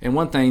 And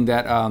one thing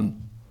that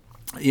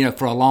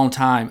for a long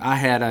time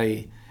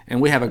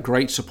and we have a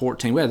great support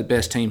team. We have the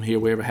best team here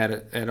we ever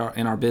had in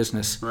our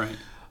business. Right.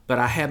 But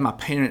I had my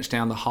parents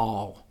down the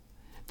hall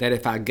that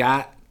if I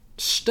got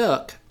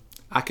stuck,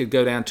 I could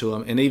go down to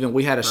them. And even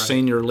we had a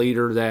senior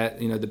leader that,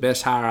 the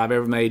best hire I've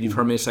ever made. You've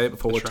heard me say it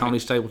before. That's Tony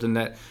Stapleton,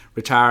 that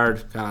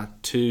retired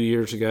 2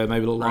 years ago,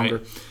 maybe a little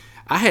longer.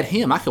 I had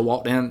him. I could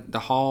walk down the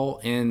hall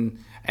and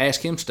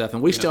ask him stuff.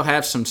 And we still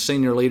have some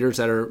senior leaders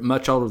that are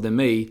much older than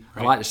me.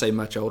 I like to say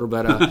much older,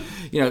 but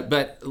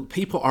but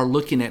people are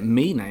looking at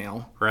me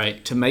now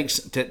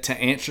to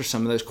answer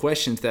some of those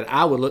questions that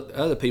I would look at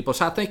other people.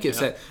 So I think it's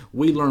that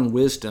we learn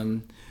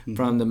wisdom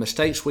from the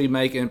mistakes we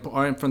make and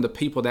from the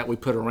people that we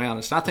put around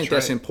us. And I think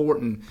that's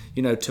important,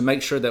 to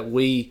make sure that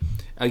we,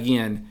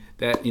 again,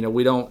 that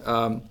we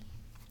don't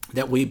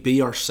that we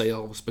be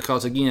ourselves,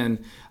 because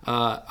again,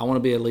 I want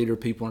to be a leader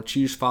of people and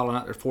choose following,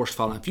 not their forced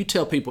following. If you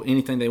tell people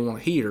anything they want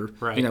to hear,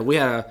 we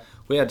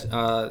had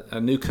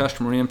a new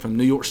customer in from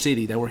New York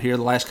City. They were here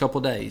the last couple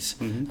of days.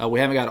 We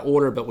haven't got an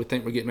order, but we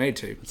think we're getting ready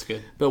to. That's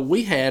good. But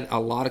we had a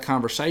lot of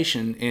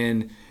conversation,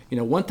 and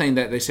one thing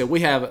that they said,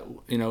 we have,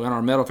 in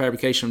our metal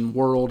fabrication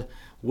world,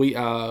 we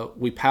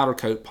powder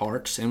coat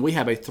parts, and we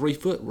have a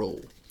 3-foot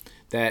rule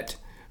that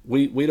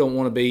we don't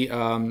want to be,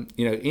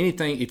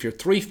 anything. If you're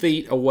 3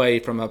 feet away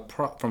from a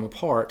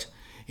part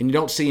and you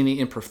don't see any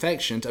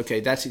imperfections, okay,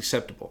 that's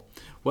acceptable.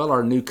 Well,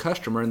 our new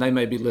customer, and they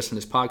may be listening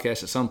to this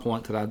podcast at some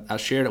point because I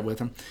shared it with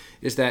them,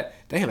 is that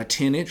they have a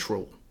 10-inch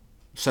rule.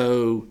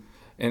 So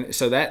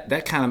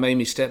that kind of made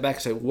me step back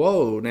and say,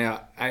 whoa.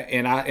 Now,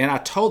 I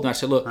told them, I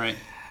said, look, Right.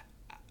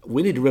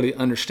 we need to really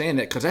understand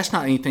that because that's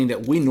not anything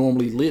that we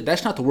normally live.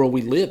 That's not the world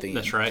we live in.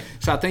 That's right.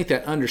 So I think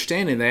that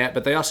understanding that,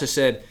 but they also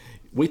said,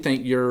 we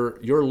think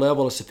your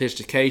level of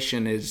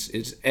sophistication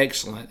is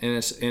excellent, and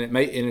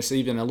it's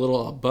even a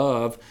little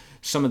above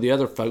some of the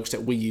other folks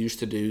that we use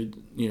to do,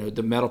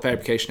 the metal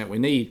fabrication that we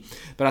need.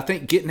 But I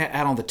think getting that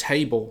out on the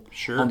table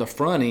on the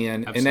front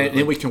end, and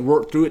then we can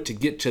work through it to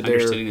get to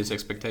understanding his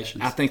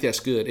expectations. I think that's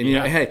good. And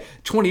hey,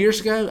 20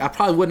 years ago, I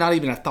probably would not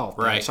even have thought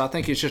that. Right. So I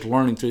think it's just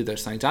learning through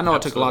those things. I know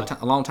it took a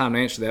long time to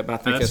answer that, but I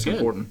think that's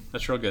important.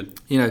 That's real good.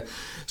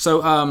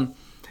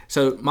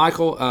 So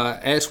Michael,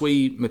 as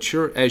you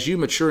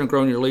mature and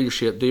grow in your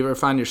leadership, do you ever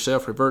find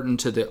yourself reverting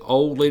to the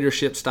old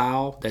leadership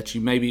style that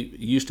you maybe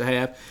used to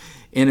have?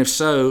 And if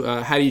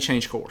so, how do you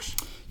change course?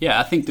 Yeah,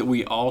 I think that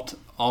we all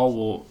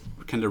will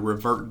kind of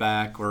revert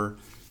back, or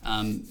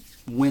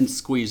when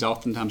squeezed,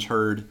 oftentimes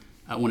heard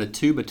when a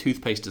tube of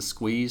toothpaste is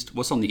squeezed,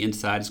 what's on the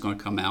inside is going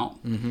to come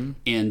out. Mm-hmm.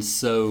 And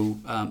so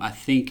I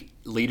think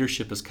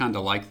leadership is kind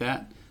of like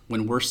that.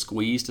 When we're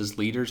squeezed as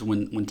leaders,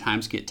 when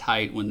times get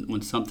tight,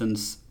 when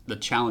something's the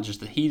challenge is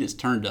the heat is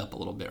turned up a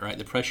little bit, right?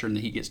 The pressure and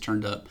the heat gets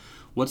turned up.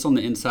 What's on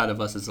the inside of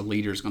us as a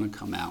leader is going to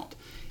come out.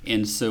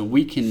 And so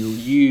we can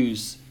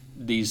use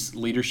these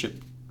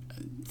leadership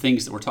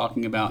things that we're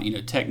talking about,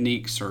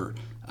 techniques or,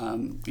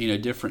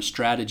 different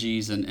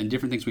strategies and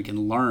different things we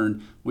can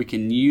learn. We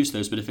can use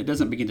those, but if it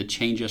doesn't begin to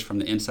change us from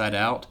the inside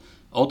out,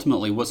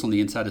 ultimately what's on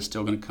the inside is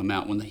still going to come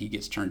out when the heat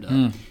gets turned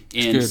up.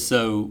 And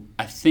so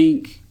I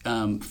think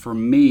for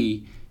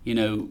me,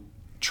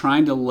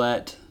 trying to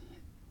let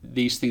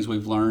these things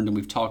we've learned and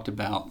we've talked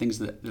about, things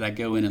that I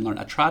go in and learn,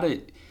 I try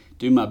to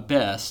do my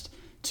best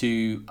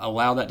to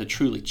allow that to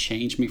truly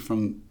change me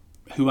from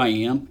who I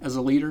am as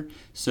a leader,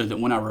 so that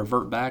when I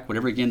revert back,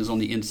 whatever again is on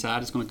the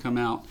inside is going to come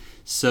out.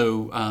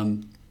 So,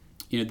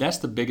 that's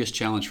the biggest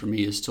challenge for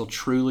me, is still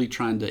truly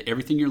trying to,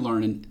 everything you're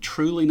learning,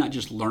 truly not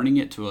just learning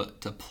it to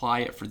apply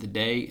it for the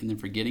day and then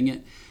forgetting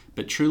it,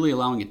 but truly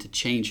allowing it to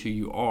change who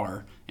you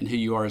are and who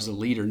you are as a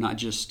leader, not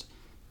just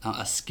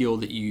a skill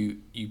that you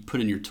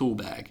put in your tool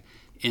bag.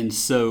 And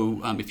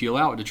so if you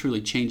allow it to truly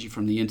change you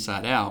from the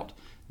inside out,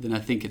 then I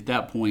think at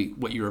that point,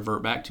 what you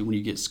revert back to when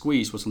you get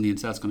squeezed, what's on the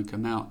inside is going to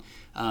come out.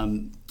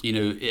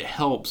 It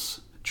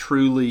helps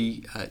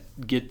truly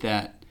get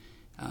that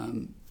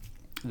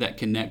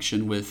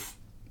connection with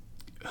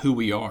who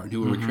we are and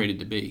who we were created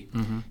to be.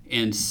 Mm-hmm.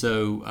 And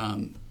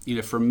so,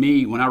 for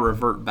me, when I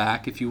revert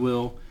back, if you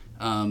will,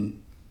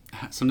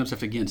 sometimes I have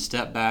to, again,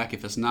 step back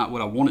if it's not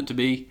what I want it to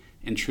be,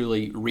 and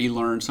truly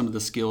relearn some of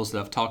the skills that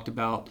I've talked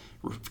about,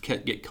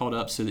 get caught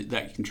up so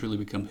that can truly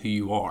become who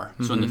you are.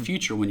 Mm-hmm. So in the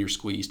future, when you're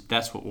squeezed,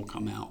 that's what will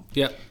come out.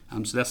 Yep.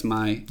 So that's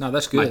my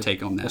that's good. My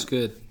take on that. That's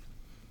good.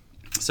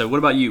 So what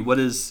about you? What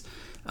is,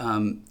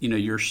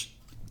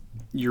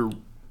 you're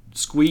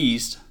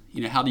squeezed,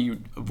 how do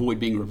you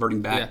avoid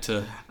reverting back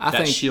to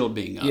that shield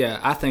being up? Yeah,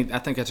 I think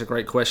that's a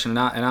great question,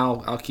 and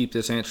I'll keep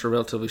this answer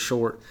relatively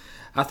short.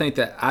 I think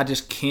that I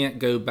just can't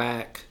go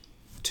back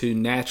to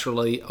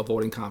naturally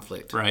avoiding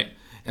conflict. Right.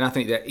 And I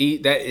think that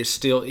is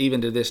still,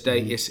 even to this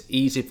day, mm-hmm. it's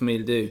easy for me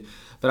to do.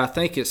 But I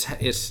think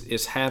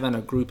it's having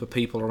a group of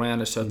people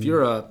around us. So if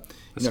you're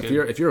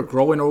if you're a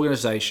growing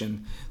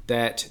organization,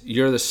 that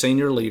you're the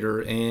senior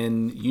leader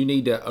and you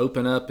need to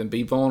open up and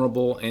be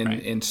vulnerable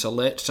and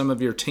select some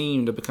of your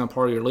team to become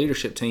part of your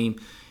leadership team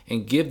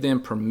and give them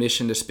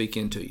permission to speak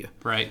into you.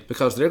 Right.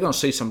 Because they're going to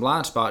see some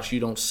blind spots you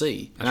don't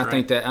see. And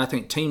I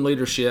think team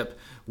leadership,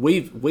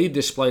 we've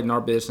displayed in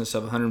our business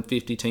of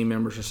 150 team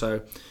members or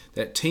so,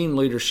 that team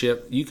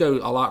leadership, you go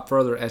a lot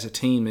further as a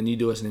team than you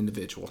do as an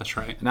individual. That's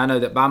right. And I know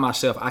that by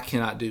myself, I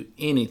cannot do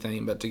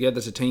anything, but together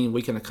as a team,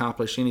 we can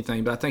accomplish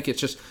anything. But I think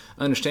it's just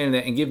understanding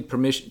that and give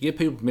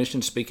people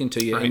permission to speak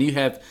into you, and you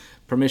have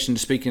permission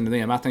to speak into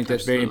them. I think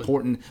that's very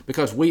important,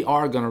 because we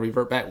are going to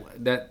revert back.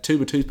 That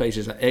tube of toothpaste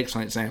is an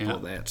excellent example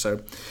of that.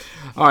 So,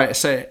 all right.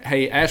 So,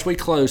 hey, as we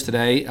close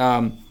today,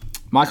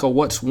 Michael,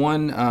 what's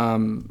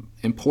one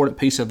important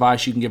piece of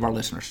advice you can give our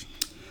listeners?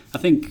 I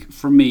think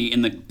for me,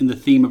 in the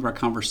theme of our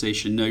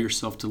conversation, know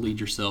yourself to lead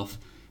yourself.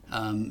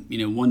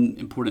 One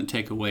important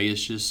takeaway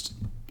is just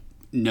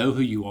know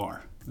who you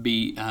are.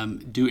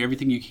 Do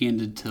everything you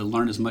can to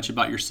learn as much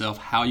about yourself,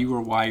 how you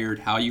were wired,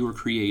 how you were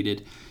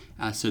created,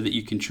 so that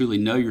you can truly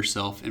know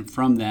yourself. And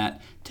from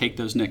that, take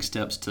those next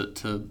steps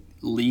to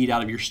lead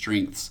out of your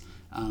strengths,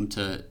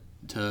 to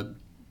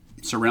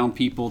surround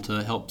people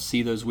to help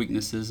see those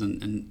weaknesses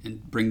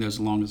and bring those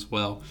along as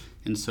well.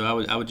 And so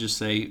I would just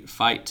say,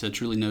 fight to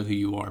truly know who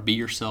you are. Be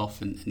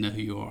yourself and know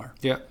who you are.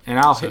 Yeah, and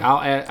I'll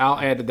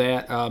add to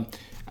that.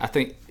 I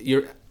think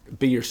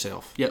be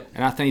yourself. Yep.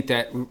 And I think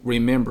that,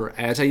 remember,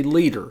 as a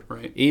leader,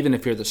 even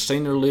if you're the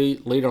senior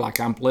leader like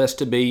I'm blessed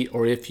to be,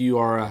 or if you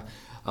are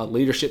a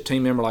leadership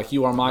team member like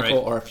you are, Michael,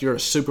 or if you're a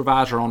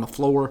supervisor on the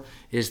floor,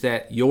 is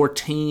that your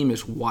team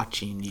is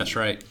watching you. That's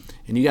right.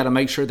 And you got to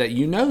make sure that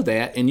you know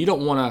that, and you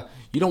don't want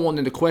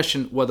them to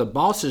question, well, the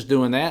boss is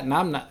doing that, and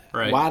I'm not.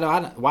 Right.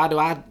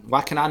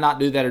 Why can I not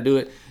do that or do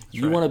it?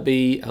 You want to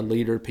be a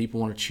leader people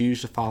want to choose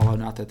to follow,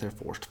 not that they're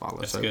forced to follow.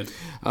 That's good.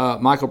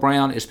 Michael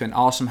Brown, it's been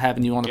awesome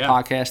having you on the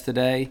podcast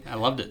today. I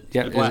loved it.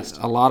 Yeah, it was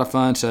a lot of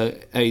fun. So,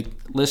 hey,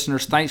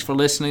 listeners, thanks for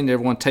listening.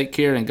 Everyone, take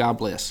care and God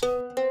bless.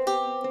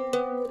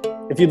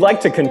 If you'd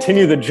like to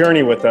continue the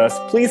journey with us,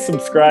 please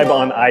subscribe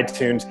on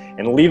iTunes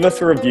and leave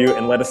us a review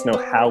and let us know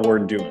how we're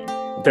doing.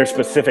 If there's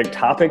specific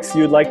topics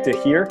you'd like to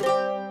hear,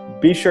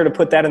 be sure to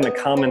put that in the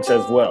comments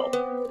as well.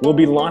 We'll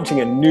be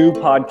launching a new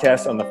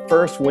podcast on the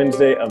first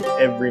Wednesday of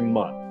every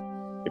month.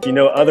 If you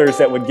know others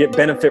that would get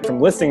benefit from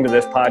listening to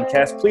this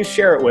podcast, please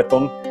share it with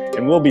them,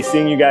 and we'll be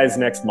seeing you guys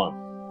next month.